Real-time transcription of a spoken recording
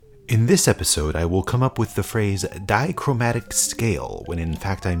this episode, I will come up with the phrase dichromatic scale, when in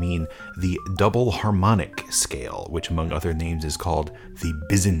fact I mean the double harmonic scale, which among other names is called the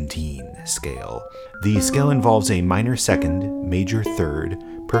Byzantine scale. The scale involves a minor second, major third,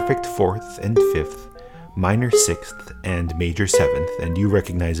 perfect fourth and fifth, minor sixth, and major seventh, and you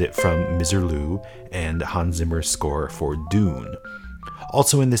recognize it from Miserlou and Hans Zimmer's score for Dune.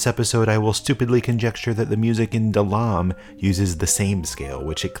 Also in this episode, I will stupidly conjecture that the music in Dalam uses the same scale,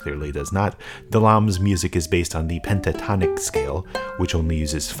 which it clearly does not. Dalam's music is based on the pentatonic scale, which only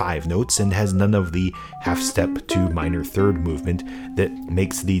uses 5 notes and has none of the half-step to minor third movement that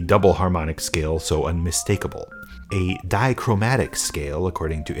makes the double harmonic scale so unmistakable. A dichromatic scale,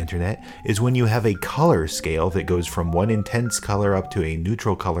 according to Internet, is when you have a color scale that goes from one intense color up to a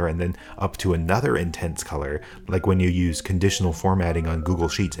neutral color and then up to another intense color, like when you use conditional formatting on Google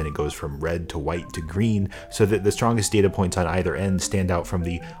Sheets and it goes from red to white to green, so that the strongest data points on either end stand out from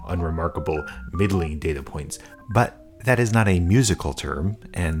the unremarkable middling data points. But that is not a musical term,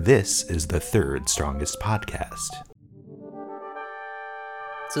 and this is the third strongest podcast.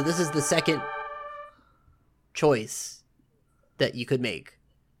 So this is the second choice that you could make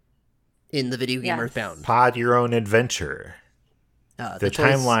in the video game Earthbound. Pod your own adventure. The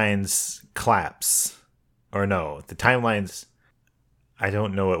timelines collapse. Or no, the timelines... I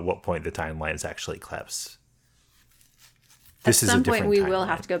don't know at what point the timelines actually collapse. This at is some a different point we timeline. will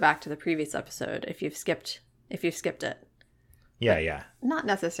have to go back to the previous episode if you've skipped it. Yeah. Not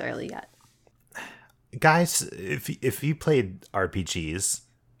necessarily yet. Guys, if you played RPGs,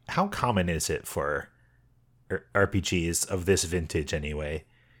 how common is it for RPGs of this vintage anyway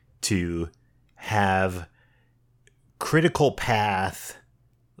to have critical path,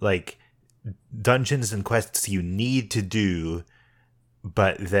 like dungeons and quests you need to do,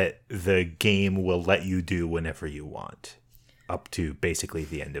 but that the game will let you do whenever you want, up to basically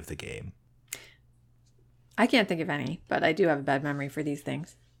the end of the game? I can't think of any, but I do have a bad memory for these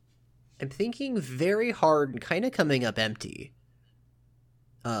things. I'm thinking very hard and kind of coming up empty.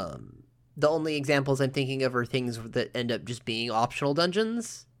 The only examples I'm thinking of are things that end up just being optional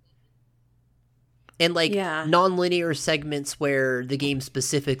dungeons. And non-linear segments where the game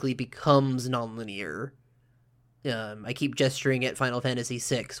specifically becomes non-linear. I keep gesturing at Final Fantasy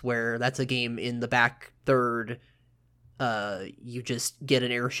VI, where that's a game in the back third. You just get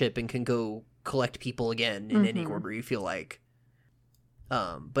an airship and can go collect people again in any order you feel like.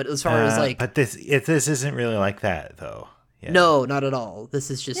 But as far as but this isn't really like that though. Yeah. No, not at all. This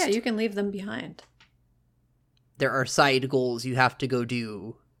is just... Yeah, you can leave them behind. There are side goals you have to go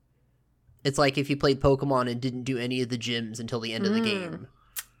do. It's like if you played Pokemon and didn't do any of the gyms until the end of the game.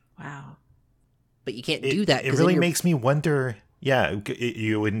 Wow. But you can't do that. It really makes me wonder,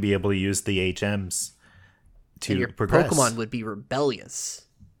 you wouldn't be able to use the HMs to your progress. Pokemon would be rebellious.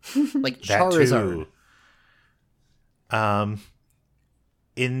 Like Charizard.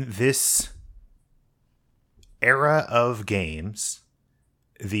 In this era of games,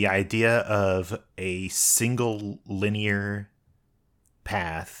 the idea of a single linear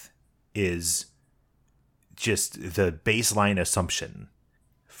path is just the baseline assumption.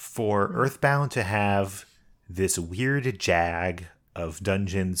 For Earthbound to have this weird jag of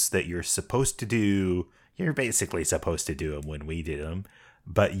dungeons that you're supposed to do, you're basically supposed to do them when we did them,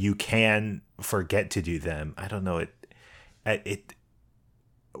 but you can forget to do them. I don't know,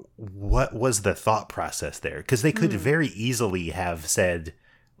 what was the thought process there? Because they could very easily have said,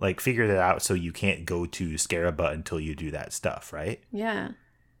 like, figured it out so you can't go to Scaraba until you do that stuff, right? Yeah.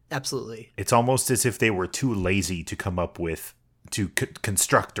 Absolutely. It's almost as if they were too lazy to come up with, to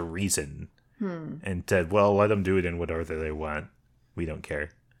construct a reason. And said, well, let them do it in whatever they want. We don't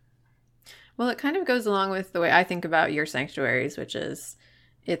care. Well, it kind of goes along with the way I think about your sanctuaries, which is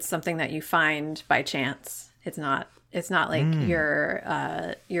it's something that you find by chance. It's not like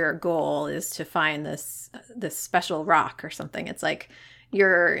your goal is to find this special rock or something. It's like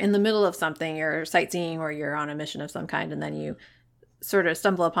you're in the middle of something, you're sightseeing or you're on a mission of some kind, and then you sort of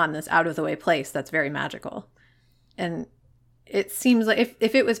stumble upon this out of the way place that's very magical. And it seems like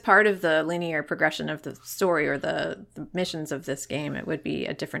if it was part of the linear progression of the story or the missions of this game, it would be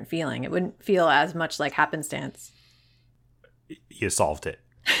a different feeling. It wouldn't feel as much like happenstance. You solved it.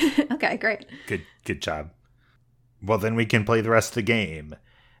 Okay, great. Good job. Well, then we can play the rest of the game.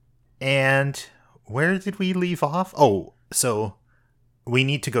 And where did we leave off? Oh, so we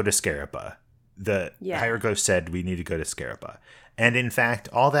need to go to Scaraba. The hieroglyph said we need to go to Scaraba. And in fact,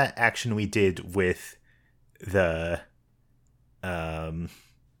 all that action we did with the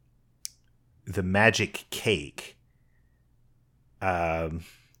magic cake,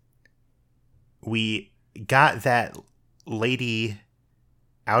 we got that lady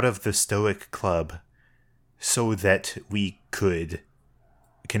out of the Stoic Club so that we could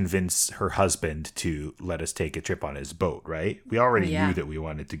convince her husband to let us take a trip on his boat, right? We already knew that we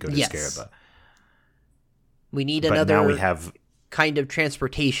wanted to go to Scaraba. We need another now we have kind of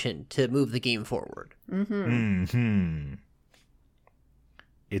transportation to move the game forward.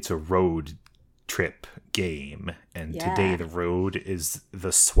 It's a road trip game, and today the road is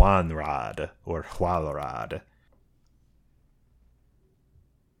the Swan Rod, or Hualrod.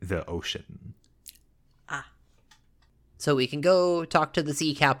 The ocean. So we can go talk to the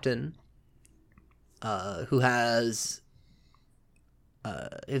sea captain, who has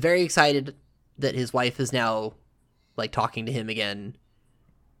very excited that his wife is now like talking to him again,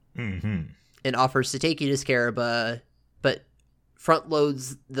 and offers to take you to Scaraba, but front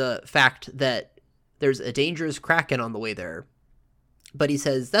loads the fact that there's a dangerous Kraken on the way there. But he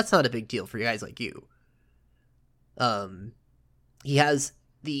says that's not a big deal for guys like you. He has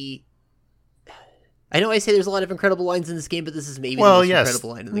the. I know I say there's a lot of incredible lines in this game, but this is maybe the most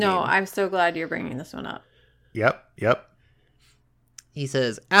incredible line in the game. No, I'm so glad you're bringing this one up. Yep. He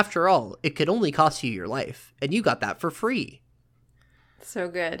says, after all, it could only cost you your life, and you got that for free. So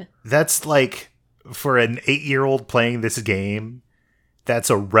good. That's like, for an 8-year-old playing this game, that's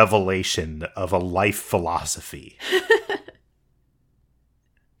a revelation of a life philosophy.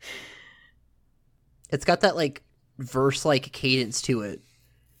 It's got that, like, verse-like cadence to it,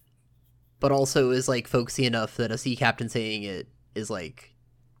 but also is, like, folksy enough that a sea captain saying it is, like,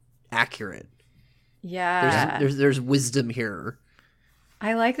 accurate. Yeah. There's wisdom here.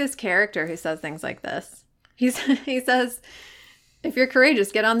 I like this character who says things like this. He says, if you're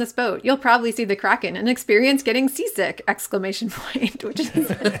courageous, get on this boat. You'll probably see the Kraken and experience getting seasick! ! Which is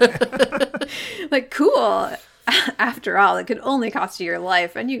like, cool. After all, it could only cost you your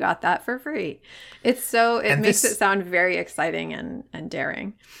life, and you got that for free. It makes it sound very exciting and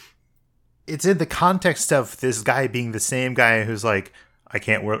daring. It's in the context of this guy being the same guy who's like, I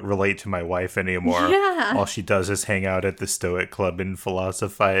can't relate to my wife anymore. Yeah. All she does is hang out at the Stoic Club and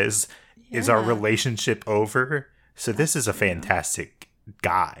philosophize. Yeah. Is our relationship over? So this is a fantastic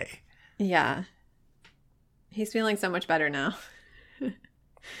guy. Yeah. He's feeling so much better now.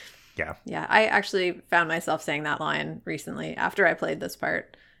 Yeah. Yeah. I actually found myself saying that line recently after I played this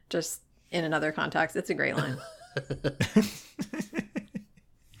part, just in another context. It's a great line.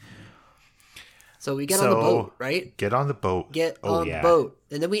 So we get on the boat, right? Get on the boat. Get on the boat.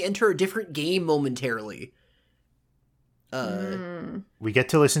 And then we enter a different game momentarily. We get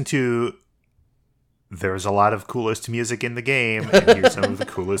to listen to there's a lot of coolest music in the game, and here's some of the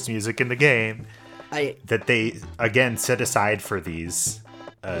coolest music in the game that they, again, set aside for these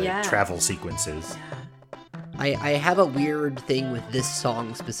travel sequences. I have a weird thing with this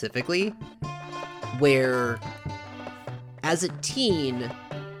song specifically, where as a teen...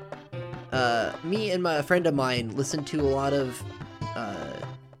 me and a friend of mine listened to a lot of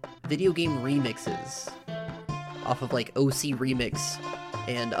video game remixes off of like OC Remix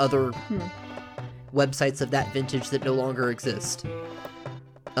and other websites of that vintage that no longer exist.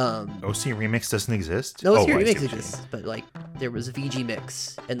 OC Remix doesn't exist? No, OC Remix exists, but like there was VG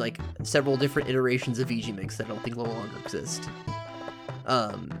Mix and like several different iterations of VG Mix that I don't think no longer exist.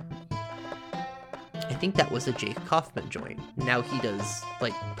 I think that was a Jake Kaufman joint. Now he does,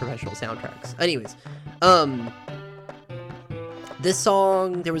 like, professional soundtracks. Anyways, this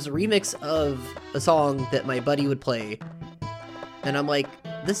song, there was a remix of a song that my buddy would play, and I'm like,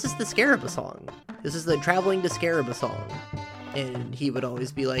 this is the Scaraba song. This is the Traveling to Scaraba song. And he would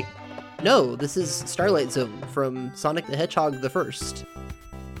always be like, no, this is Starlight Zone from Sonic the Hedgehog the First.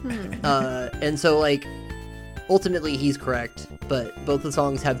 And so, like, ultimately he's correct, but both the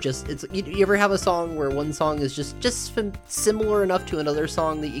songs have just, you ever have a song where one song is just similar enough to another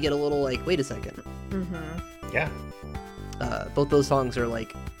song that you get a little like, wait a second. Yeah. Both those songs are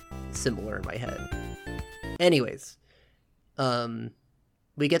like similar in my head. Anyways,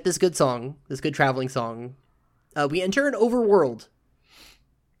 we get this good song, this good traveling song. We enter an overworld.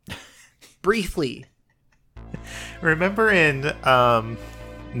 Briefly. Remember in, no,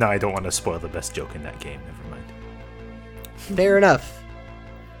 I don't want to spoil the best joke in that game. Never mind. Fair enough.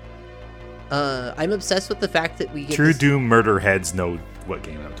 I'm obsessed with the fact that we get True Doom murder heads know what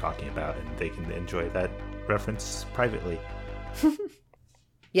game I'm talking about, and they can enjoy that reference privately.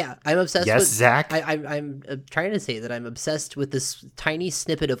 Yeah, I'm obsessed with... Yes, Zach? I'm trying to say that I'm obsessed with this tiny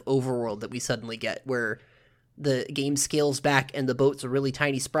snippet of overworld that we suddenly get, where the game scales back and the boat's a really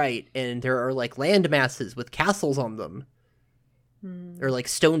tiny sprite, and there are, like, land masses with castles on them. Or, like,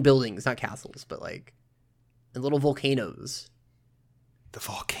 stone buildings, not castles, but, like, and little volcanoes. The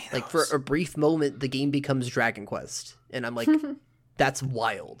volcanoes. Like, for a brief moment, the game becomes Dragon Quest. And I'm like, That's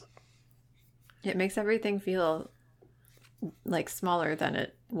wild. It makes everything feel like smaller than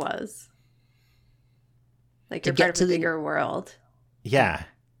it was. Like you're part of a bigger world. Yeah.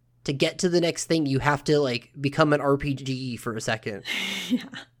 To get to the next thing, you have to like become an RPG for a second.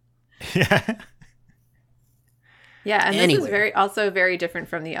 Yeah. Yeah, and this is also very different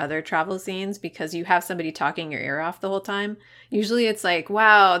from the other travel scenes because you have somebody talking your ear off the whole time. Usually it's like,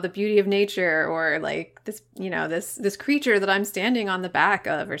 wow, the beauty of nature, or like this, this creature that I'm standing on the back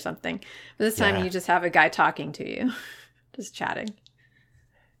of or something. But this time you just have a guy talking to you, just chatting.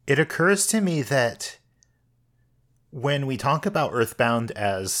 It occurs to me that when we talk about Earthbound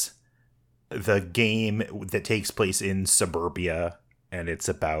as the game that takes place in suburbia, and it's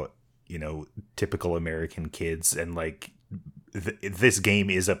about typical American kids, and like this game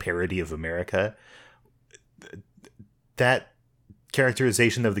is a parody of America, that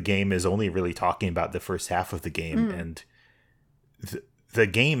characterization of the game is only really talking about the first half of the game. And the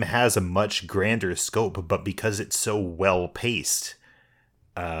game has a much grander scope, but because it's so well paced,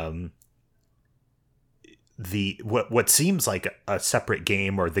 what seems like a separate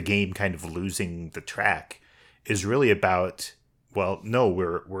game, or the game kind of losing the track, is really about, well, no,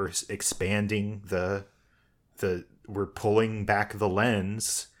 we're expanding we're pulling back the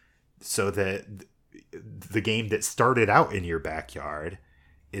lens so that the game that started out in your backyard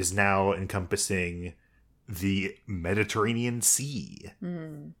is now encompassing the Mediterranean Sea.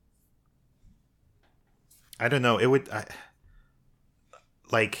 I don't know. It would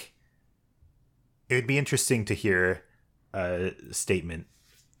be interesting to hear a statement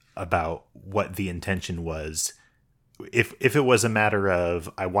about what the intention was. If it was a matter of,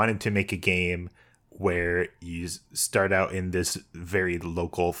 I wanted to make a game where you start out in this very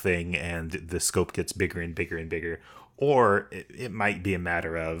local thing and the scope gets bigger and bigger and bigger, or it might be a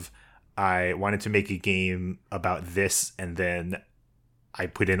matter of, I wanted to make a game about this and then I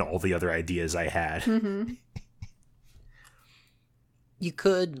put in all the other ideas I had. Mm-hmm. You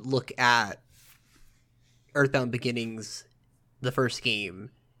could look at Earthbound Beginnings, the first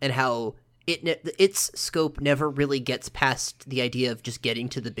game, and how its scope never really gets past the idea of just getting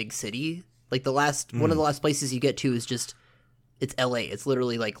to the big city. Like one of the last places you get to is just, it's LA. It's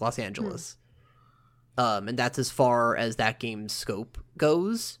literally like Los Angeles. And that's as far as that game's scope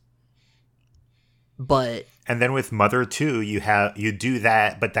goes. But and then with Mother 2, you do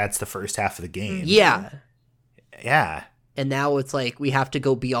that, but that's the first half of the game. Yeah. Yeah. And now it's like we have to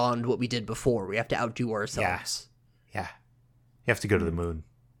go beyond what we did before. We have to outdo ourselves. Yeah. You have to go to the moon.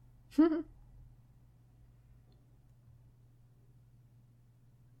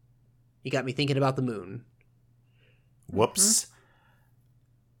 You got me thinking about the moon. Whoops.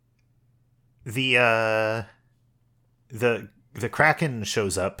 The Kraken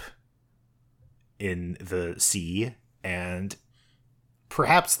shows up in the sea, and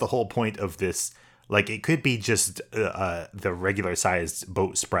perhaps the whole point of this, like, it could be just the regular sized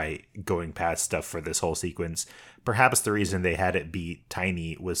boat sprite going past stuff for this whole sequence. Perhaps the reason they had it be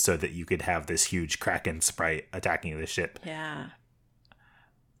tiny was so that you could have this huge Kraken sprite attacking the ship. Yeah.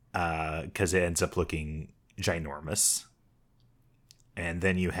 Because it ends up looking ginormous. And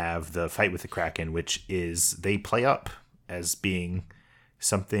then you have the fight with the Kraken, which is, they play up as being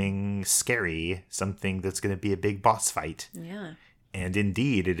something scary, something that's going to be a big boss fight. Yeah. And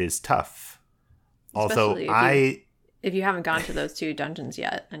indeed, it is tough. Especially Although if you haven't gone to those 2 dungeons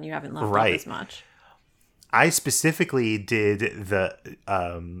yet and you haven't leveled up as much. I specifically did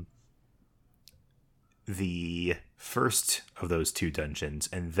the first of those 2 dungeons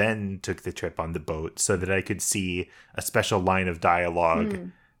and then took the trip on the boat so that I could see a special line of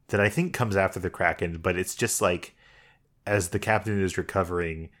dialogue that I think comes after the Kraken, but it's just like, as the captain is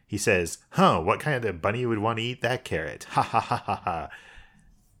recovering, he says, what kind of bunny would want to eat that carrot? Ha ha ha ha ha.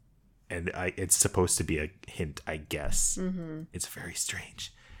 And it's supposed to be a hint, I guess. Mm-hmm. It's very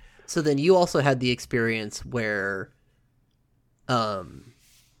strange. So then you also had the experience where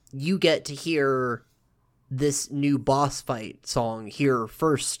you get to hear this new boss fight song here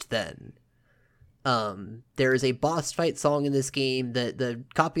first then. There is a boss fight song in this game that the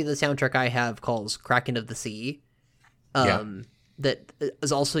copy of the soundtrack I have calls Kraken of the Sea. That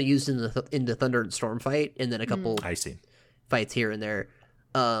is also used in the Thunder and Storm fight, and then a couple fights here and there.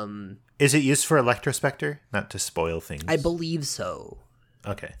 Is it used for Electrospectre? Not to spoil things. I believe so.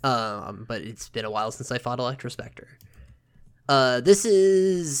 Okay. But it's been a while since I fought Electrospectre. This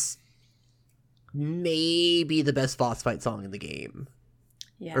is maybe the best boss fight song in the game.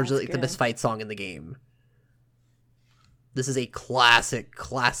 Yeah, or like the best fight song in the game. This is a classic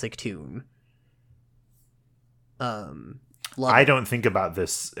tune. I don't think about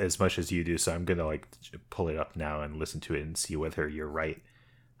this as much as you do, so I'm gonna like pull it up now and listen to it and see whether you're right.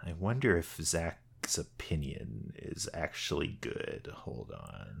 I wonder if Zach's opinion is actually good. Hold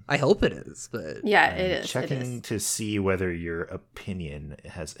on. I hope it is, but yeah, it is. Checking to see whether your opinion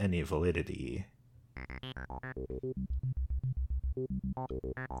has any validity.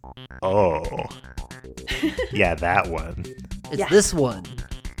 Oh. Yeah, that one. It's this one.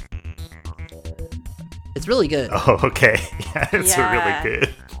 It's really good. Oh, okay. Yeah, it's really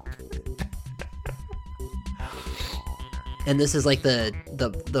good. And this is like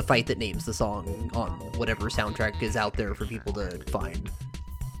the fight that names the song on whatever soundtrack is out there for people to find.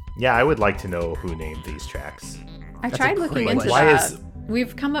 Yeah, I would like to know who named these tracks. I tried looking into that.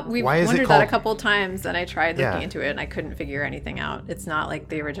 We've wondered that a couple times, and I tried looking into it, and I couldn't figure anything out. It's not like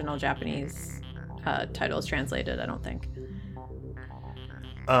the original Japanese title is translated, I don't think.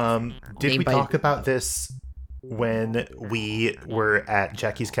 Did we talk about this when we were at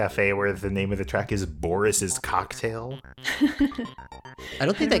Jackie's Cafe, where the name of the track is Boris's Cocktail? I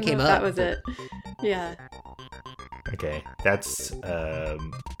don't think that came up. That was it. Yeah. Okay, that's a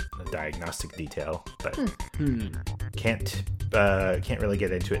diagnostic detail, but can't really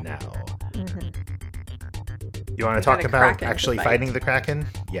get into it now. You want to talk about actually fighting the Kraken?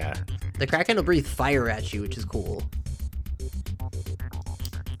 Yeah. The Kraken will breathe fire at you, which is cool.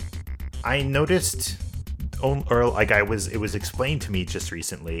 I noticed, it was explained to me just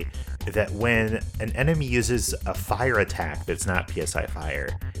recently that when an enemy uses a fire attack that's not PSI fire,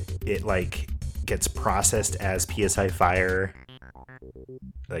 it like gets processed as PSI fire.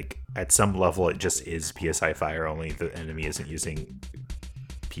 Like at some level, it just is PSI fire. Only the enemy isn't using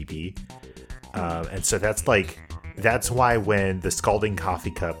PP, and so that's why when the scalding coffee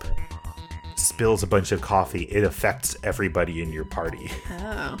cup spills a bunch of coffee, it affects everybody in your party.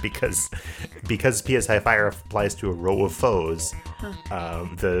 Oh. because PSI fire applies to a row of foes,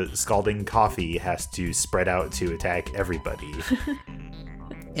 the scalding coffee has to spread out to attack everybody.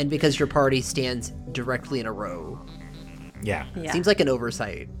 And because your party stands directly in a row. Yeah. Seems like an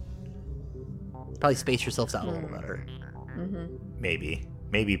oversight. Probably space yourselves out a little better.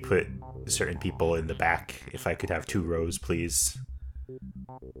 Maybe put certain people in the back. If I could have 2 rows, please.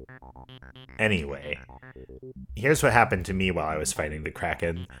 Anyway, here's what happened to me while I was fighting the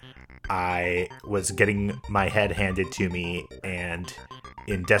Kraken. I was getting my head handed to me, and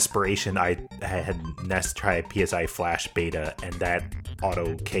in desperation, I had Nest try PSI Flash Beta, and that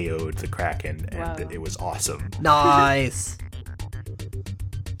auto KO'd the Kraken, and it was awesome. Nice!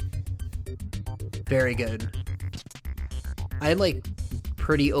 Very good. I'm like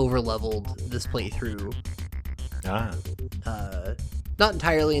pretty over-leveled this playthrough. Not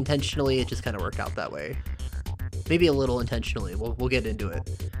entirely intentionally, it just kind of worked out that way. Maybe a little intentionally. We'll get into it.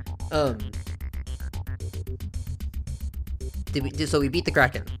 So we beat the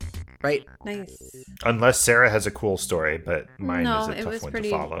Kraken, right? Nice. Unless Sarah has a cool story, but mine is a tough one to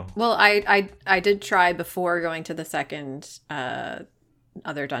follow. Well, I did try before going to the second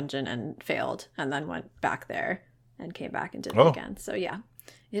other dungeon and failed, and then went back there and came back and did it again. So yeah,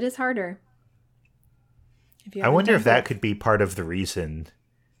 it is harder. I wonder if that could be part of the reason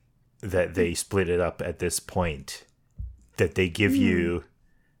that they split it up at this point. That they give you...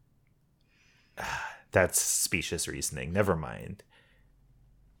 That's specious reasoning. Never mind.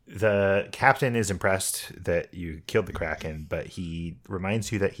 The captain is impressed that you killed the Kraken, but he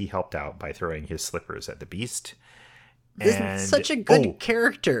reminds you that he helped out by throwing his slippers at the beast. This is such a good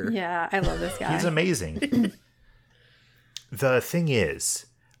character. Yeah, I love this guy. He's amazing. The thing is,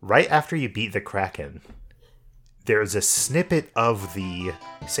 right after you beat the Kraken, there's a snippet of the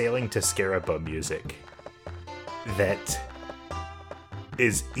Sailing to Scaraba music that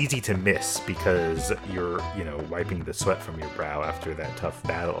is easy to miss because you're, wiping the sweat from your brow after that tough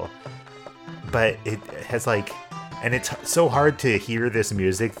battle. But it has and it's so hard to hear this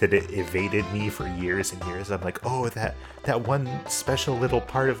music that it evaded me for years and years. I'm like, oh, that one special little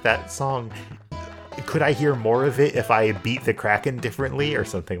part of that song. Could I hear more of it if I beat the Kraken differently or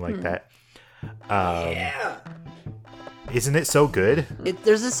something like that? Yeah. Isn't it so good?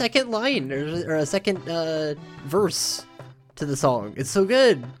 There's a second line or a second verse to the song. It's so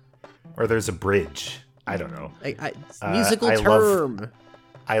good. Or there's a bridge. I don't know. Musical term.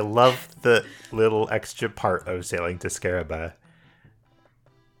 I love the little extra part of Sailing to Scaraba.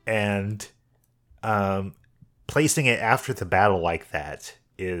 And placing it after the battle like that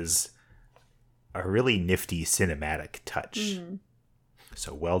is a really nifty cinematic touch.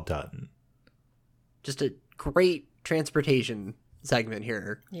 So well done. Just a great transportation segment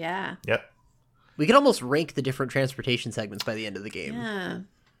here. Yeah. Yep. We could almost rank the different transportation segments by the end of the game. Yeah.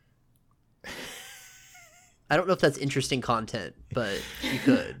 I don't know if that's interesting content, but you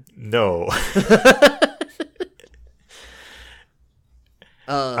could. No.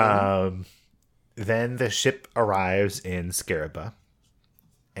 Then the ship arrives in Scaraba,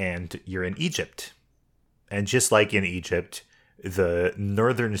 and you're in Egypt. And just like in Egypt, the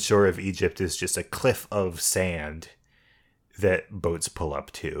northern shore of Egypt is just a cliff of sand that boats pull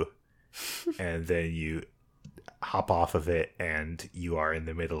up to. And then you hop off of it, and you are in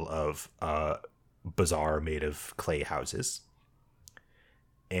the middle of a bazaar made of clay houses.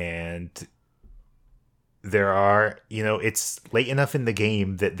 And there are, it's late enough in the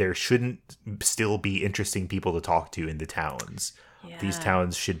game that there shouldn't still be interesting people to talk to in the towns. Yeah. These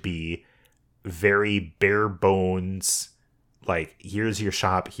towns should be very bare bones, like, here's your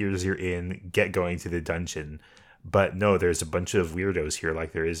shop, here's your inn, get going to the dungeon. But no, there's a bunch of weirdos here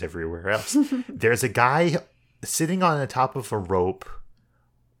like there is everywhere else. There's a guy sitting on the top of a rope,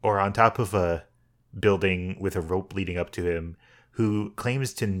 or on top of a building with a rope leading up to him, who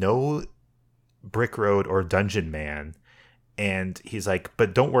claims to know Brick Road or Dungeon Man. And he's like,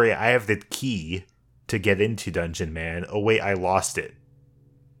 but don't worry, I have the key to get into Dungeon Man. Oh wait, I lost it.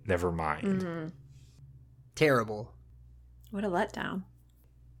 Never mind. Mm-hmm. Terrible. What a letdown.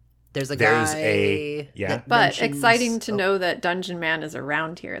 There's a guy. Yeah. But exciting to know that Dungeon Man is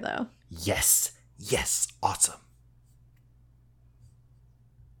around here, though. Yes. Awesome.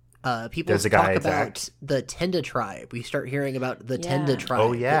 People talk about the Tenda tribe. We start hearing about the Tenda tribe.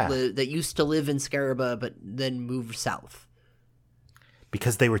 Oh, yeah. That used to live in Scaraba, but then moved south.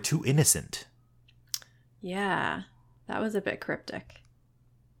 Because they were too innocent. Yeah. That was a bit cryptic.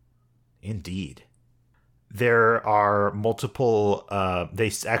 Indeed. There are multiple,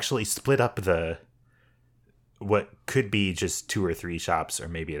 they actually split up what could be just 2 or 3 shops, or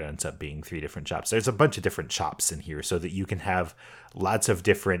maybe it ends up being 3 different shops. There's a bunch of different shops in here so that you can have lots of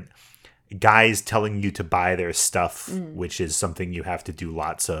different guys telling you to buy their stuff, which is something you have to do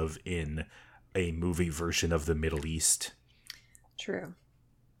lots of in a movie version of the Middle East. True.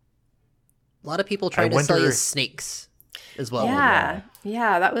 A lot of people trying to sell you snakes as well.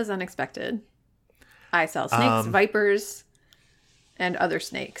 Yeah, that was unexpected. I sell snakes, vipers, and other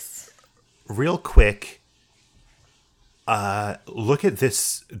snakes. Real quick, look at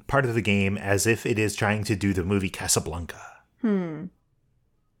this part of the game as if it is trying to do the movie Casablanca.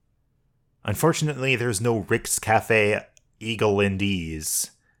 Unfortunately, there's no Rick's Cafe Eagle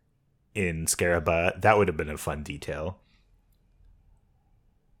Lindy's in Scaraba. That would have been a fun detail.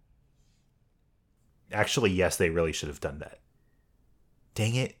 Actually, yes, they really should have done that.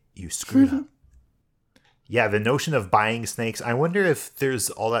 Dang it, you screwed up. Yeah, the notion of buying snakes. I wonder if there's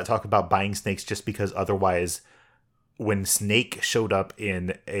all that talk about buying snakes just because otherwise, when Snake showed up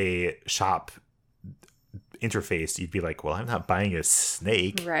in a shop interface, you'd be like, well, I'm not buying a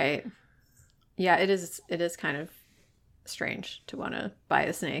snake. Right. Yeah, it is kind of strange to want to buy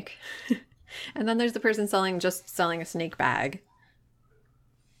a snake. And then there's the person selling a snake bag.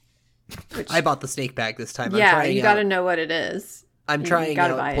 Which, I bought the snake bag this time. Yeah, you got to know what it is. I'm trying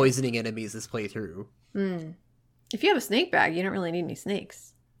out poisoning enemies this playthrough. If you have a snake bag, you don't really need any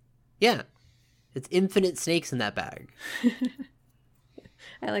snakes. Yeah. It's infinite snakes in that bag.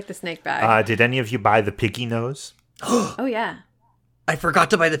 I like the snake bag. Did any of you buy the piggy nose? Oh, yeah. I forgot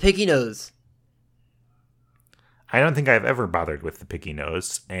to buy the piggy nose. I don't think I've ever bothered with the piggy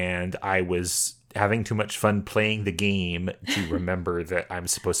nose, and I was having too much fun playing the game to remember that I'm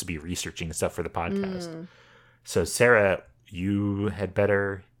supposed to be researching stuff for the podcast. So, Sarah, you had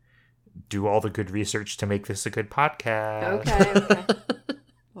better do all the good research to make this a good podcast. Okay.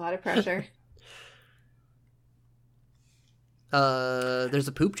 A lot of pressure. There's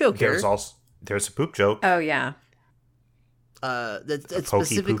a poop joke here. There's a poop joke. Oh, yeah. It's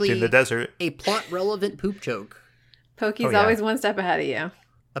specifically in the desert. A plot relevant poop joke. Pokey's always one step ahead of you.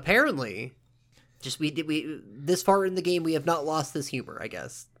 Apparently. Just we this far in the game we have not lost this humor, I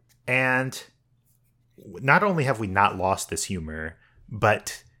guess. And not only have we not lost this humor,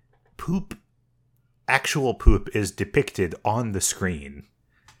 but actual poop is depicted on the screen.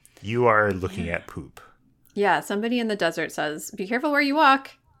 You are looking at poop. Yeah, somebody in the desert says, "Be careful where you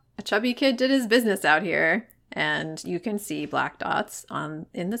walk. A chubby kid did his business out here." And you can see black dots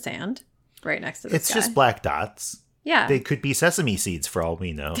in the sand right next to the sky. It's just black dots. Yeah. They could be sesame seeds for all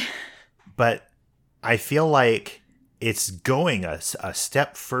we know. But I feel like it's going a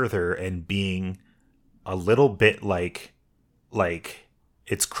step further and being a little bit like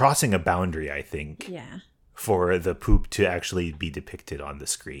it's crossing a boundary, I think. Yeah. For the poop to actually be depicted on the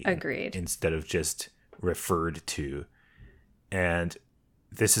screen. Agreed. Instead of just referred to. And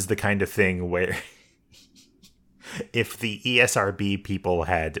this is the kind of thing where if the ESRB people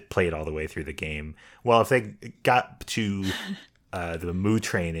had played all the way through the game, well, if they got to the Moo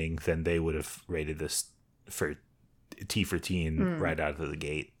training, then they would have rated this for T for teen right out of the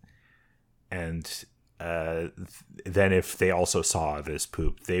gate. And then if they also saw this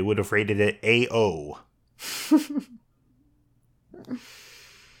poop, they would have rated it AO.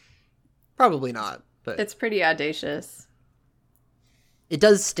 Probably not, but it's pretty audacious. It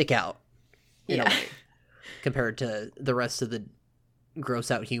does stick out in a way compared to the rest of the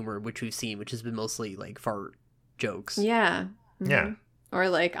gross out humor which we've seen, which has been mostly like fart jokes. Yeah. Mm-hmm. Yeah. Or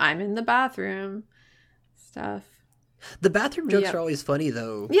like, I'm in the bathroom stuff. The bathroom jokes are always funny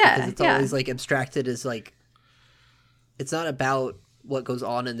though. Yeah. Because it's always like abstracted as like, it's not about what goes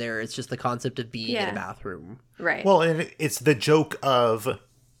on in there. It's just the concept of being in a bathroom. Right. Well, and it's the joke of,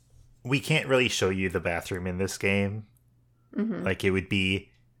 we can't really show you the bathroom in this game. Mm-hmm. Like, it would be,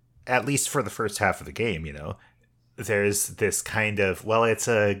 at least for the first half of the game, you know, there's this kind of, well, it's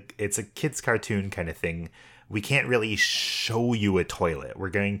a kid's cartoon kind of thing. We can't really show you a toilet. We're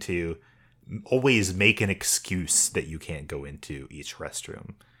going to always make an excuse that you can't go into each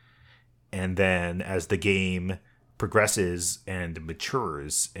restroom. And then as the game progresses and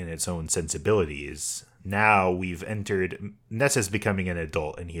matures in its own sensibilities, now we've entered, Nessa's becoming an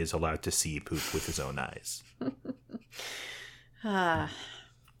adult and he is allowed to see poop with his own eyes.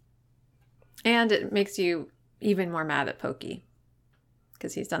 And it makes you even more mad at Pokey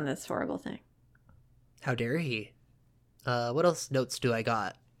because he's done this horrible thing. How dare he? What else notes do I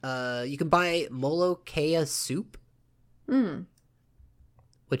got? You can buy Molokea soup,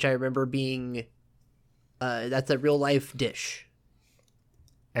 which I remember being, that's a real life dish.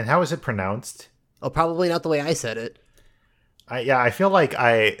 And how is it pronounced? Oh, probably not the way I said it. I feel like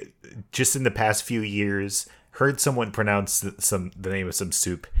I, just in the past few years, heard someone pronounce the name of some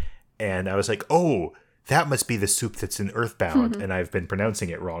soup, and I was like, oh, that must be the soup that's in Earthbound, and I've been pronouncing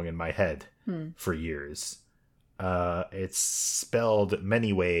it wrong in my head for years. It's spelled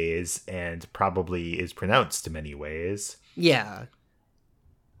many ways, and probably is pronounced many ways. Yeah.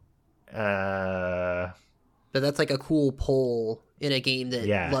 But that's like a cool poll in a game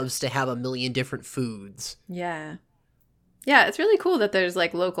that loves to have a million different foods. Yeah. Yeah, it's really cool that there's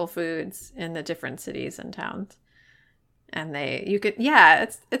like local foods in the different cities and towns. And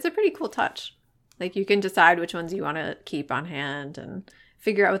it's a pretty cool touch. Like, you can decide which ones you want to keep on hand and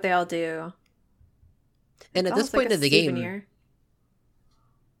figure out what they all do. And at this point in the game,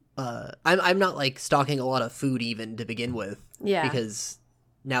 I'm not like stocking a lot of food even to begin with. Yeah. Because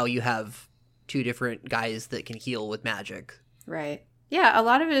now you have two different guys that can heal with magic. Right. Yeah, a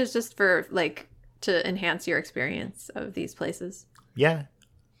lot of it is just for like to enhance your experience of these places. Yeah.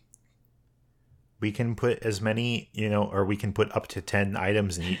 We can put as many, or we can put up to 10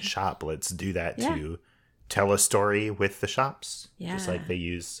 items in each shop. Let's do that to tell a story with the shops. Yeah. Just like they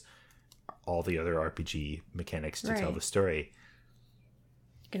use all the other RPG mechanics to tell the story.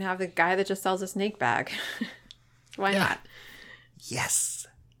 You can have the guy that just sells a snake bag. Why not? Yes.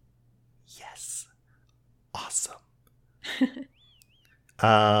 Awesome.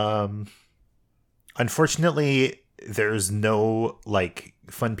 Unfortunately, there's no like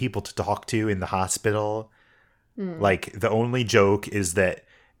fun people to talk to in the hospital. Like, the only joke is that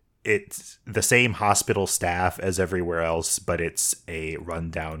it's the same hospital staff as everywhere else, but it's a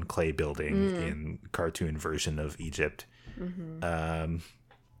rundown clay building in cartoon version of Egypt.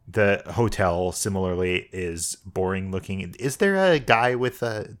 The hotel, similarly, is boring looking. Is there a guy with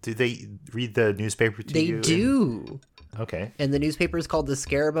do they read the newspaper to you? They do. Okay. And the newspaper is called the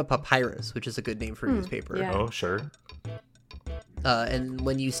Scaraba Papyrus, which is a good name for a newspaper. Yeah. Oh, sure. And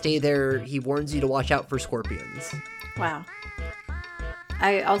when you stay there, he warns you to watch out for scorpions. Wow.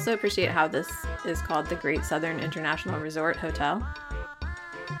 I also appreciate how this is called the Great Southern International Resort Hotel.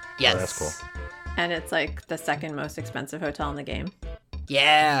 Yes. Oh, that's cool. And it's like the second most expensive hotel in the game.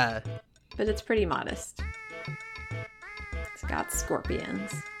 Yeah. But it's pretty modest. It's got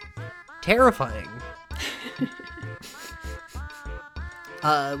scorpions. Terrifying.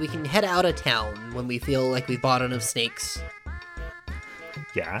 We can head out of town when we feel like we've bought enough snakes.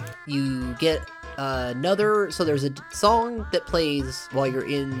 Yeah. You get so there's a song that plays while you're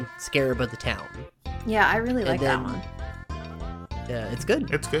in Scaraba the town. Yeah, I really like that one. Yeah, it's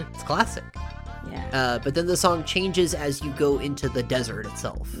good. It's good. It's classic. Yeah. But then the song changes as you go into the desert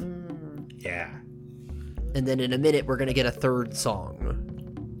itself. Yeah. And then in a minute, we're going to get a third song.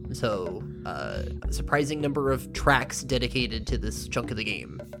 So, a surprising number of tracks dedicated to this chunk of the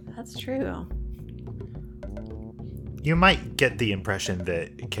game. That's true. You might get the impression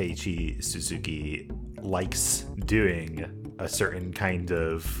that Keiichi Suzuki likes doing a certain kind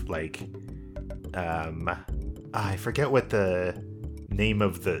of, like, I forget what the name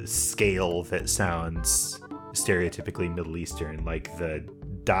of the scale that sounds stereotypically Middle Eastern, like the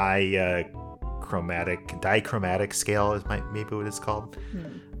dichromatic scale is maybe what it's called.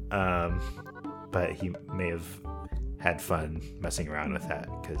 But he may have had fun messing around with that,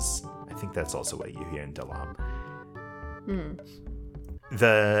 because I think that's also what you hear in Dalam.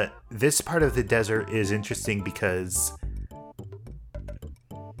 This part of the desert is interesting because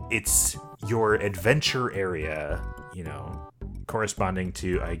it's your adventure area, you know, corresponding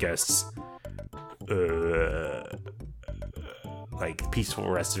to, I guess, like Peaceful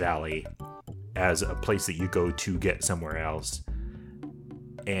Rest Valley as a place that you go to get somewhere else.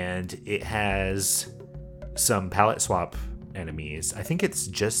 And it has some palette swap enemies. I think it's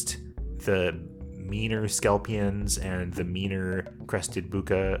just the meaner Skelpians and the meaner Crested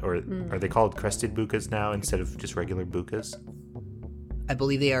Buka, or are they called Crested Bukas now instead of just regular Bukas? I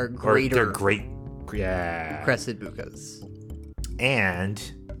believe they are greater. They're great, yeah. Crested Bukas. And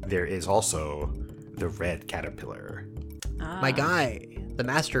there is also the red caterpillar. My guy, the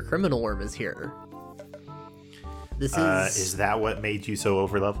master criminal worm, is here. This is that what made you so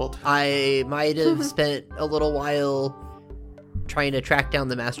overleveled? I might have spent a little while trying to track down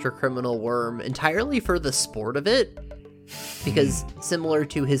the master criminal worm entirely for the sport of it, because similar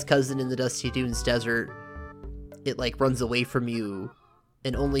to his cousin in the Dusty Dunes desert, it like runs away from you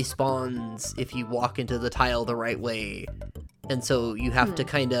and only spawns if you walk into the tile the right way, and so you have to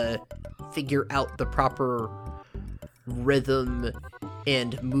kind of figure out the proper rhythm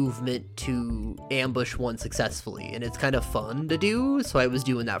and movement to ambush one successfully, and it's kind of fun to do, so I was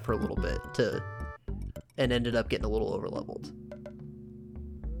doing that for a little bit and ended up getting a little overleveled.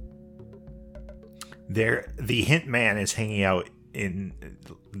 The hint man is hanging out in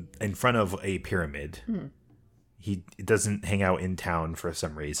front of a pyramid. He doesn't hang out in town for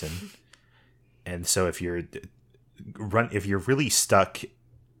some reason, and so if you're really stuck,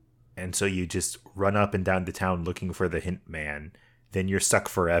 and so you just run up and down the town looking for the hint man, then you're stuck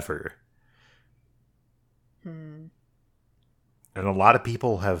forever. And a lot of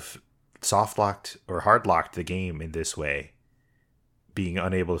people have soft-locked or hard-locked the game in this way, being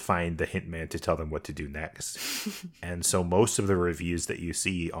unable to find the hint man to tell them what to do next. And so most of the reviews that you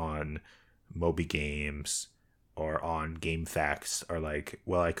see on Moby Games or on GameFAQs are like,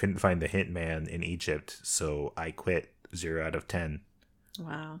 well, I couldn't find the hint man in Egypt, so I quit. 0 out of 10.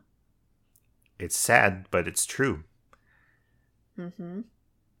 Wow. It's sad, but it's true.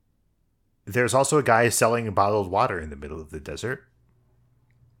 There's also a guy selling bottled water in the middle of the desert.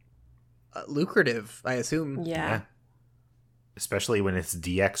 Lucrative, I assume. Yeah. Especially when it's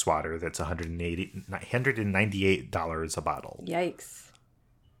DX water that's $198 a bottle. Yikes.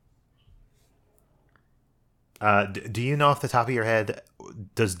 Do you know off the top of your head,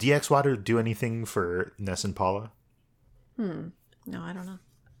 does DX water do anything for Ness and Paula? No, I don't know.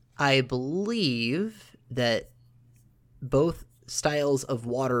 I believe that both styles of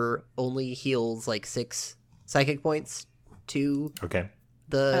water only heals like 6 psychic points to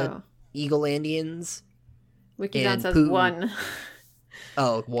the Eagleandians. Wikidon says 1.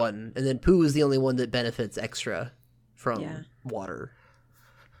 Oh, 1. And then Pooh is the only one that benefits extra from water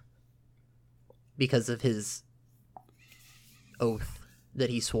because of his oath that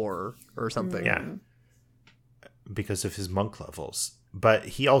he swore or something. Yeah. Because of his monk levels. But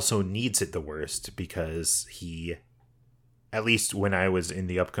he also needs it the worst because he, at least when I was in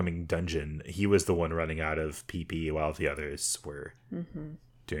the upcoming dungeon, he was the one running out of PP while the others were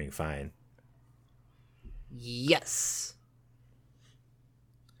doing fine. Yes.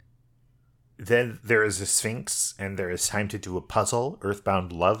 Then there is a Sphinx, and there is time to do a puzzle.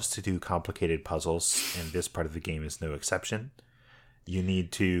 Earthbound loves to do complicated puzzles, and this part of the game is no exception. You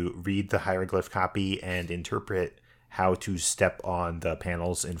need to read the hieroglyph copy and interpret how to step on the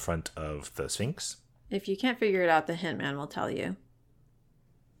panels in front of the Sphinx. If you can't figure it out, the hint man will tell you.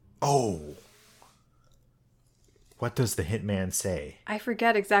 Oh. What does the hint man say? I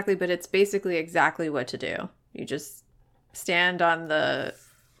forget exactly, but it's basically exactly what to do. You just stand on the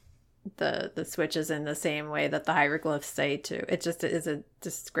switches in the same way that the hieroglyphs say to. It just is a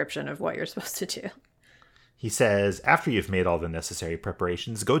description of what you're supposed to do. He says, after you've made all the necessary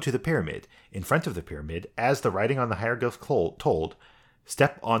preparations, go to the pyramid. In front of the pyramid, as the writing on the hieroglyph told,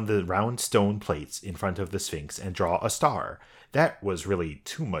 step on the round stone plates in front of the Sphinx and draw a star. That was really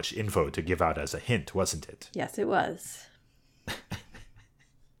too much info to give out as a hint, wasn't it? Yes, it was.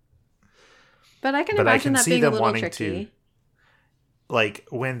 But I can imagine that being a little tricky. Like,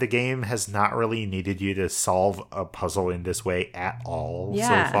 when the game has not really needed you to solve a puzzle in this way at all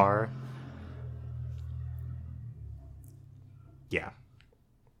so far. Yeah.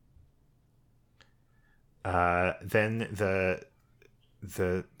 Then does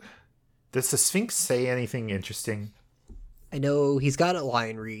the Sphinx say anything interesting? I know he's got a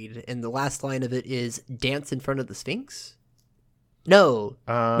line read, and the last line of it is "dance in front of the Sphinx." No,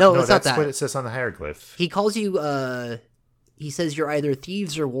 no, it's not that. That's what it says on the hieroglyph. He calls you. He says you're either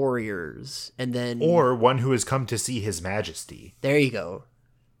thieves or warriors, and then or one who has come to see His Majesty. There you go.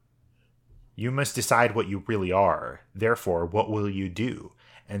 You must decide what you really are. Therefore, what will you do?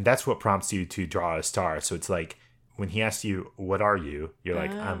 And that's what prompts you to draw a star. So it's like when he asks you, "What are you?" You're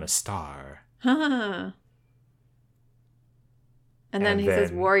like, "I'm a star." Huh. And then he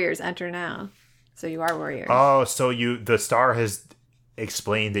says, "Warriors, enter now." So you are warriors. Oh, so the star has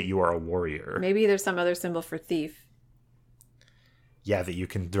explained that you are a warrior. Maybe there's some other symbol for thief. Yeah, that you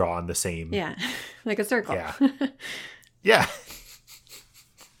can draw on the same. Yeah, like a circle. Yeah. Yeah.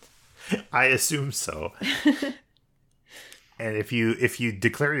 I assume so. And if you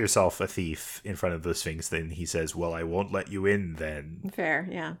declare yourself a thief in front of the Sphinx, then he says, "Well, I won't let you in then." Fair,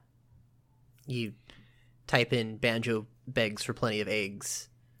 yeah. You type in "Banjo begs for plenty of eggs."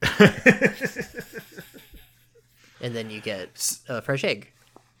 And then you get a fresh egg.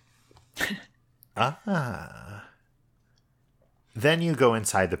 Then you go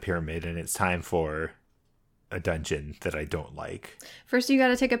inside the pyramid, and it's time for a dungeon that I don't like. First, you got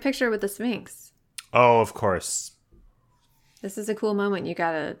to take a picture with the Sphinx. Oh, of course. This is a cool moment. You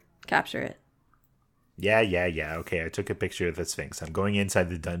got to capture it. Yeah. Okay, I took a picture of the Sphinx. I'm going inside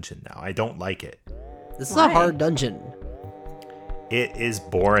the dungeon now. I don't like it. This is a hard dungeon. It is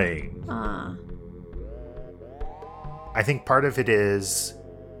boring. I think part of it is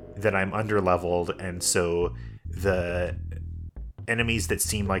that I'm underleveled, and so the enemies that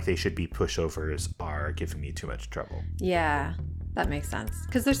seem like they should be pushovers are giving me too much trouble. Yeah, that makes sense.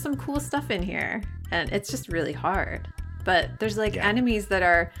 Because there's some cool stuff in here, and it's just really hard. But there's enemies that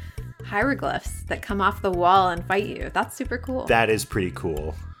are hieroglyphs that come off the wall and fight you. That's super cool. That is pretty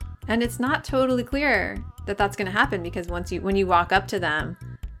cool. And it's not totally clear that that's going to happen because when you walk up to them,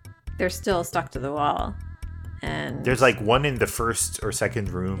 they're still stuck to the wall. And there's one in the first or second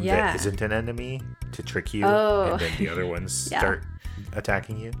room that isn't an enemy to trick you, and then the other ones start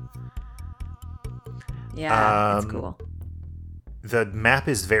attacking you. Yeah, it's cool. The map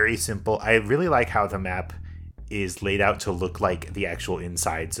is very simple. I really like how the map is laid out to look like the actual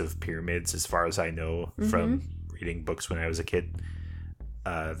insides of pyramids, as far as I know from reading books when I was a kid.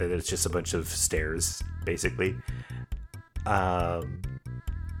 That it's just a bunch of stairs, basically.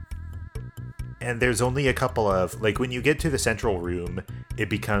 And there's only a couple of, when you get to the central room,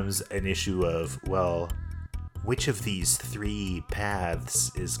 it becomes an issue of, well, which of these three paths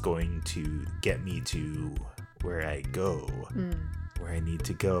is going to get me to where I go, where I need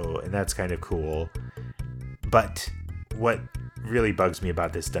to go? And that's kind of cool. But what really bugs me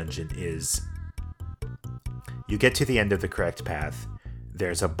about this dungeon is you get to the end of the correct path,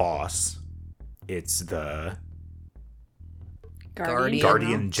 there's a boss. It's the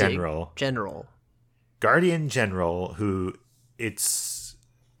Guardian General. Guardian General, who this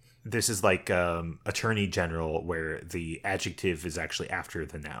is like Attorney General, where the adjective is actually after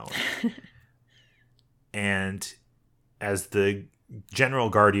the noun. And as the general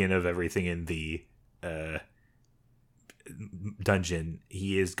guardian of everything in the dungeon,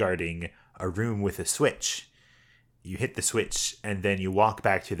 he is guarding a room with a switch. You hit the switch, and then you walk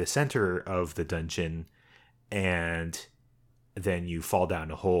back to the center of the dungeon, and then you fall down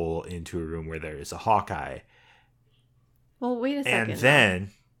a hole into a room where there is a Hawkeye. Well, wait a second. And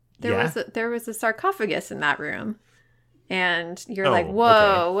then there was a sarcophagus in that room, and you're like,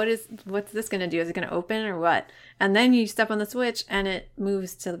 "Whoa, okay. What's this going to do? Is it going to open or what?" And then you step on the switch, and it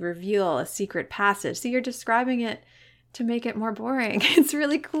moves to reveal a secret passage. So you're describing it to make it more boring. It's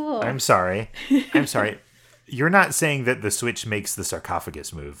really cool. I'm sorry. You're not saying that the switch makes the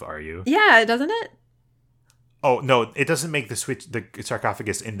sarcophagus move, are you? Yeah, doesn't it? Oh, no, it doesn't make the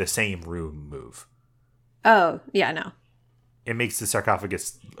sarcophagus in the same room move. Oh, yeah, no. It makes the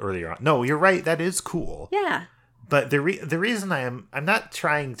sarcophagus earlier on. No, you're right. That is cool. Yeah. But the reason I'm not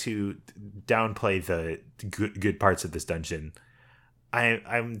trying to downplay the good parts of this dungeon.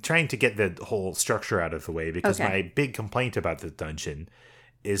 I'm trying to get the whole structure out of the way, because my big complaint about the dungeon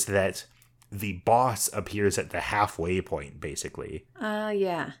is that the boss appears at the halfway point, basically.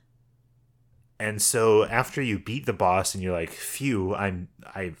 Yeah. And so after you beat the boss and you're like, phew,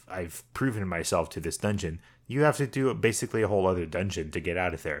 I've proven myself to this dungeon, you have to do basically a whole other dungeon to get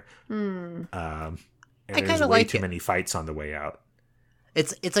out of there. And there's way too many fights on the way out.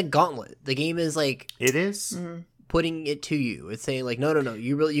 It's a gauntlet. The game is it is putting it to you. It's saying no,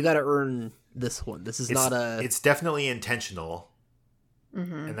 you got to earn this one. This is not a. It's definitely intentional,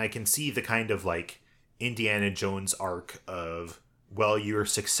 and I can see the kind of Indiana Jones arc of, well, you're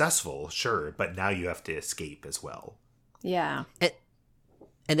successful, sure, but now you have to escape as well. Yeah.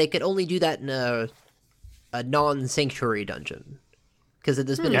 And they could only do that in a non-sanctuary dungeon. Because if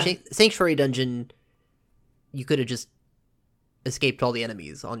there's been a sanctuary dungeon, you could have just escaped all the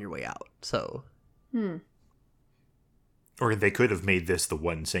enemies on your way out. So, or they could have made this the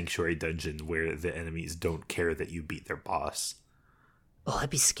one sanctuary dungeon where the enemies don't care that you beat their boss. Oh, that'd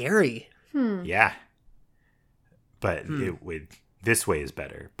be scary. Yeah, but it would. This way is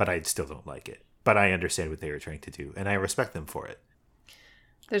better, but I still don't like it. But I understand what they were trying to do, and I respect them for it.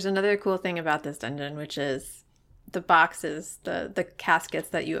 There's another cool thing about this dungeon, which is the boxes, the caskets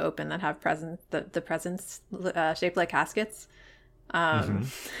that you open that have the presents shaped like caskets. And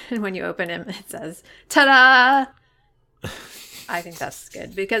when you open them, it says "ta-da." I think that's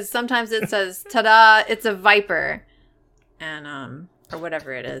good because sometimes it says "ta-da," it's a viper, and or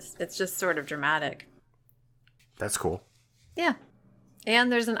whatever it is. It's just sort of dramatic. That's cool. Yeah,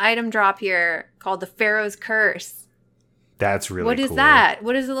 and there's an item drop here called the Pharaoh's Curse. That's really cool. What is that?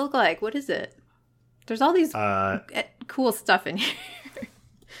 What does it look like? What is it? There's all these cool stuff in here.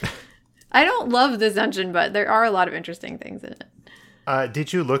 I don't love this dungeon, but there are a lot of interesting things in it.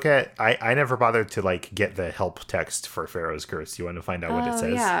 Did you look at... I never bothered to get the help text for Pharaoh's Curse. You want to find out what it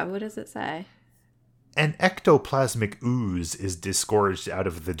says? Yeah, what does it say? An ectoplasmic ooze is disgorged out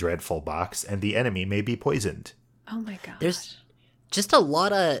of the dreadful box, and the enemy may be poisoned. Oh my god. There's just a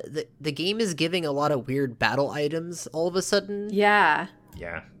lot of... The game is giving a lot of weird battle items all of a sudden. Yeah.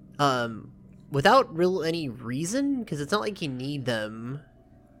 Yeah. Without any reason, because it's not like you need them.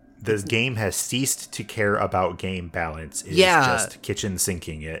 The game has ceased to care about game balance. It is just kitchen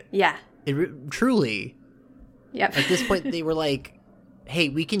sinking it. Yeah. Truly. Yep. At this point, they were like, hey,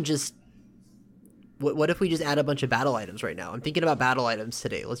 we can just... What if we just add a bunch of battle items right now? I'm thinking about battle items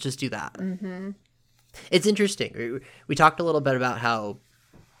today. Let's just do that. Mm-hmm. It's interesting. We talked a little bit about how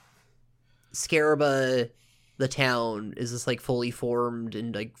Scaraba, the town, is this fully formed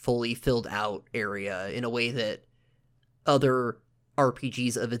and fully filled out area in a way that other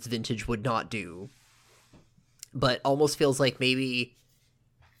RPGs of its vintage would not do. But almost feels like maybe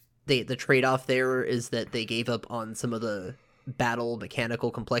the trade-off there is that they gave up on some of the battle mechanical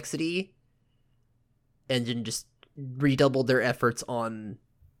complexity and then just redoubled their efforts on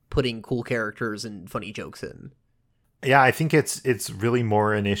putting cool characters and funny jokes in. Yeah, I think it's really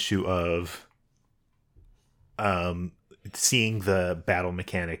more an issue of seeing the battle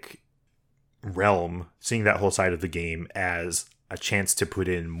mechanic realm, seeing that whole side of the game as a chance to put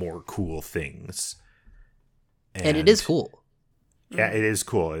in more cool things. And it is cool. Yeah, it is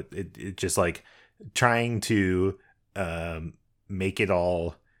cool. It just trying to make it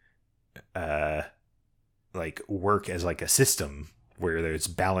all work as a system where there's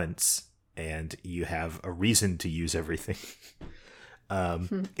balance and you have a reason to use everything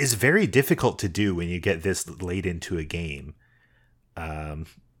is very difficult to do when you get this late into a game,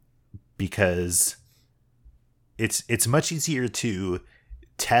 because it's much easier to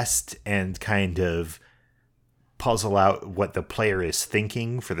test and kind of puzzle out what the player is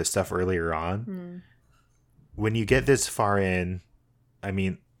thinking for the stuff earlier on. When you get this far in, I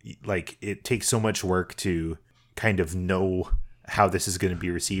mean, it takes so much work to kind of know how this is going to be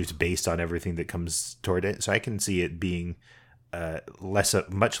received based on everything that comes toward it. So I can see it being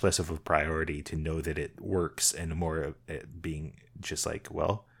much less of a priority to know that it works, and more of it being just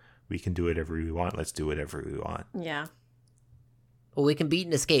well, we can do whatever we want. Let's do whatever we want. Yeah. Well, we can beat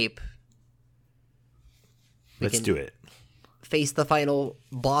and escape. Let's do it. Face the final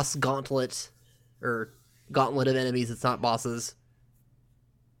boss gauntlet, or gauntlet of enemies. It's not bosses.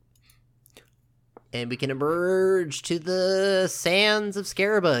 And we can emerge to the sands of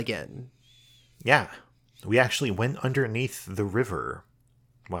Scaraba again. Yeah. We actually went underneath the river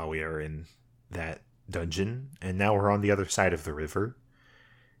while we are in that dungeon. And now we're on the other side of the river.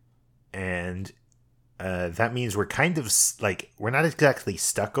 And that means we're kind of we're not exactly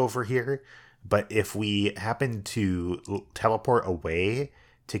stuck over here. But if we happen to teleport away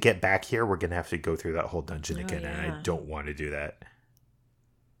to get back here, we're going to have to go through that whole dungeon again. Yeah. And I don't want to do that.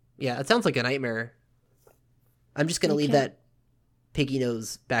 Yeah, it sounds like a nightmare. I'm just going to leave that piggy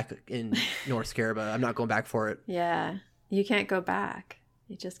nose back in North Scaraba. I'm not going back for it. Yeah, you can't go back.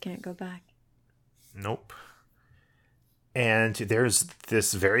 You just can't go back. Nope. And there's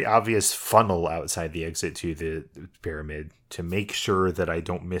this very obvious funnel outside the exit to the pyramid to make sure that I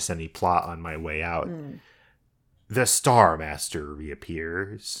don't miss any plot on my way out. The Star Master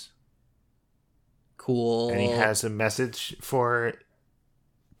reappears. Cool. And he has a message for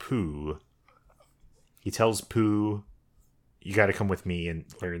Pooh. He tells Pooh, you got to come with me and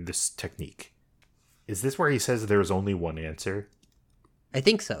learn this technique. Is this where he says there's only one answer? I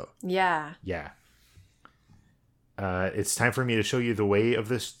think so. Yeah. Yeah. It's time for me to show you the way of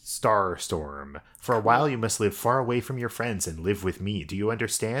the star storm. For a while, you must live far away from your friends and live with me. Do you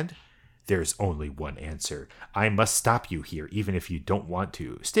understand? There's only one answer. I must stop you here, even if you don't want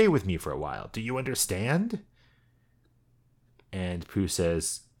to. Stay with me for a while. Do you understand? And Pooh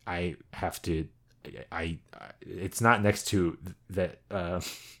says, I have to... it's not next to that...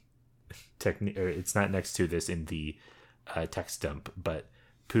 it's not next to this in the text dump, but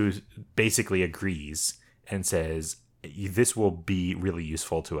Pooh basically agrees and says, this will be really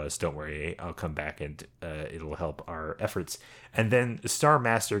useful to us. Don't worry. I'll come back and it'll help our efforts. And then Star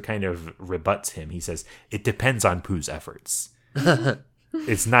Master kind of rebuts him. He says, it depends on Pooh's efforts.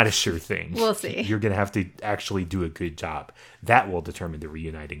 It's not a sure thing. We'll see. You're going to have to actually do a good job. That will determine the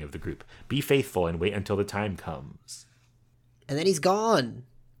reuniting of the group. Be faithful and wait until the time comes. And then he's gone.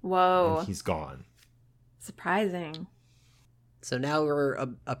 Whoa. And he's gone. Surprising. So now we're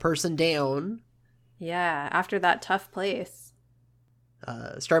a person down. Yeah, after that tough place.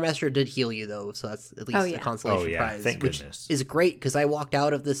 Starmaster did heal you, though, so that's at least a consolation prize. Thank which goodness. Is great, because I walked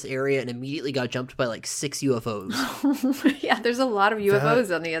out of this area and immediately got jumped by like 6 UFOs. Yeah, there's a lot of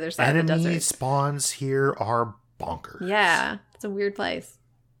UFOs on the other side of the desert. Enemy spawns here are bonkers. Yeah, it's a weird place.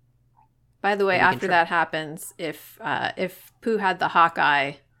 By the way, after that happens, if Pooh had the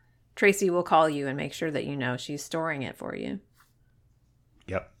Hawkeye, Tracy will call you and make sure that you know she's storing it for you.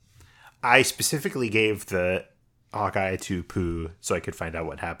 Yep. I specifically gave the Hawkeye to Pooh so I could find out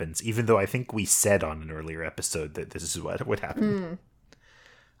what happens, even though I think we said on an earlier episode that this is what would happen.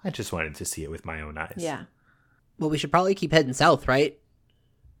 I just wanted to see it with my own eyes. Yeah. Well, we should probably keep heading south, right?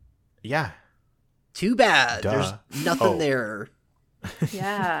 Yeah. Too bad. Duh. There's nothing there.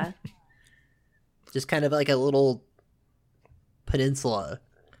 Yeah. Just kind of like a little peninsula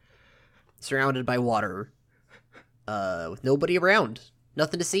surrounded by water with nobody around.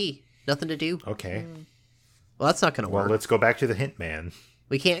 Nothing to see. Nothing to do. Okay. Well, that's not going to work. Well, let's go back to the hint man.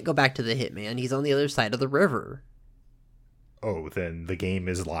 We can't go back to the hitman. He's on the other side of the river. Oh, then the game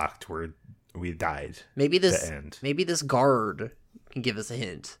is locked. We died. Maybe this The end. Maybe this guard can give us a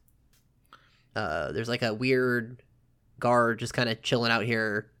hint. There's like a weird guard just kind of chilling out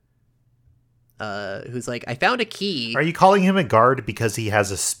here. Who's like, I found a key. Are you calling him a guard because he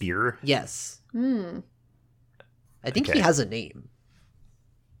has a spear? Yes. I think Okay. he has a name.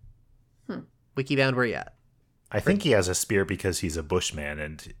 Wikibound, where you at? I think he has a spear because he's a bushman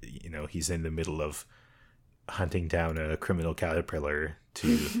and, he's in the middle of hunting down a criminal caterpillar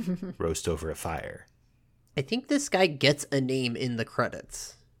to roast over a fire. I think this guy gets a name in the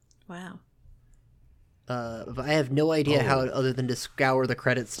credits. Wow. But I have no idea how other than to scour the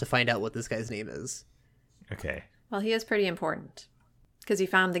credits to find out what this guy's name is. Okay. Well, he is pretty important because he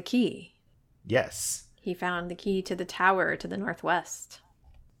found the key. Yes. He found the key to the tower to the northwest.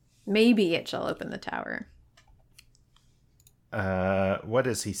 Maybe it shall open the tower. What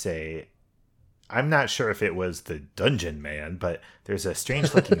does he say? I'm not sure if it was the dungeon man, but there's a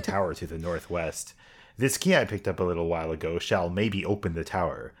strange-looking tower to the northwest. This key I picked up a little while ago shall maybe open the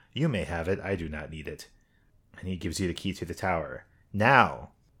tower. You may have it. I do not need it. And he gives you the key to the tower.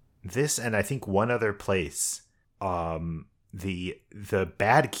 Now, this and I think one other place, the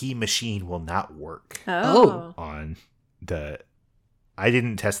bad key machine will not work on the... I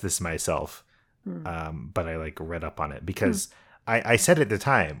didn't test this myself, but I read up on it because I said at the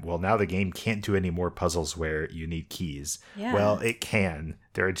time, well, now the game can't do any more puzzles where you need keys. Yeah. Well, it can.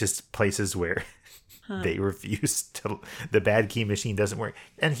 There are just places where they refuse to. The bad key machine doesn't work.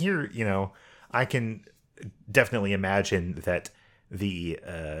 And here, I can definitely imagine that the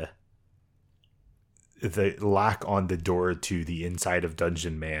lock on the door to the inside of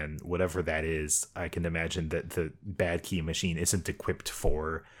Dungeon Man, whatever that is, I can imagine that the bad key machine isn't equipped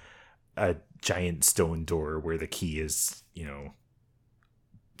for a giant stone door where the key is,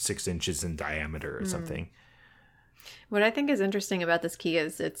 6 inches in diameter or something. What I think is interesting about this key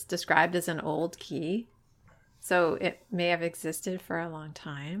is it's described as an old key. So it may have existed for a long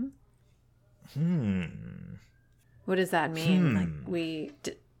time. What does that mean?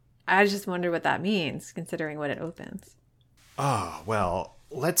 I just wonder what that means, considering what it opens. Well,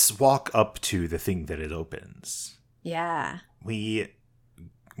 let's walk up to the thing that it opens. Yeah. We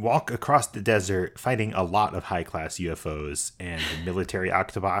walk across the desert fighting a lot of high-class UFOs and military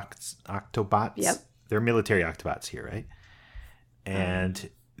Octobots. Yep. They're military Octobots here, right? And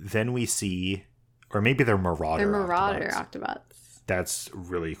then we see, or maybe they're Marauder They're Marauder Octobots. Octobots. That's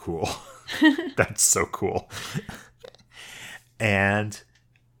really cool. That's so cool. And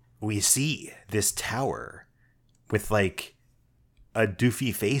we see this tower with a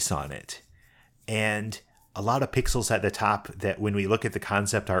doofy face on it. And a lot of pixels at the top that when we look at the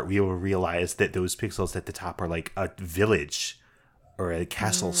concept art, we will realize that those pixels at the top are like a village or a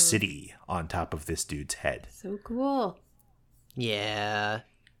castle city on top of this dude's head. So cool. Yeah.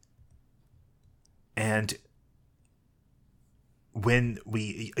 And when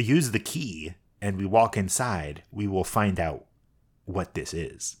we use the key and we walk inside, we will find out what this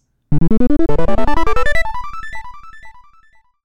is.